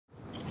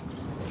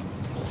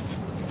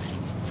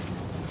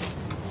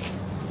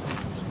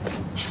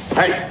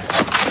Hey!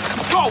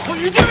 Oh, what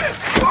are you doing?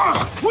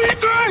 What are you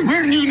doing? Me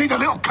and you need a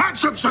little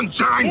catch-up,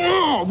 sunshine!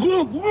 Oh,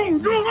 what are you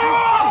doing?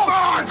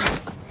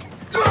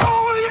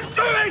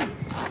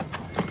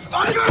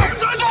 I'm going to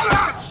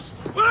that!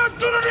 We're not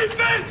doing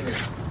anything!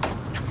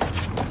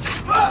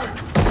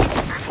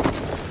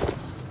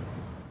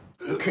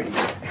 Look at you.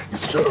 You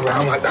strut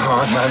around like the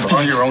hard man, but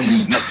on your own,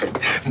 you nothing.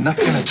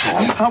 Nothing at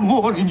all. I'm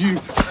warning you.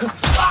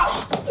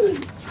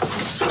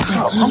 Shut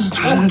up, I'm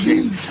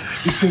talking.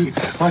 You see,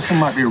 my son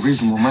might be a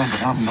reasonable man,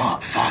 but I'm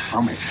not. Far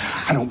from it.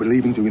 I don't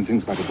believe in doing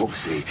things by the book,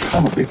 see?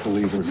 I'm a big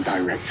believer in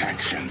direct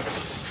action.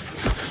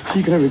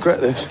 You're going to regret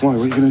this. Why,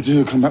 what are you going to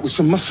do? Come back with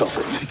some muscle?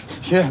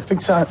 Yeah,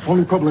 big time.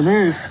 Only problem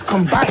is,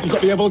 come back, you've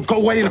got to be able to go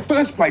away in the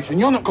first place,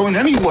 and you're not going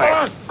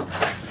anywhere.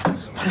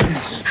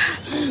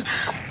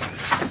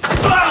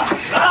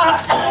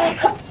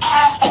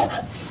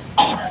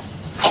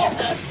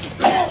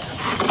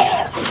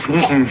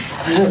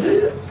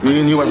 Me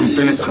and you haven't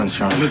finished,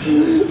 sunshine.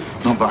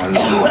 Not by a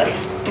long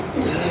way.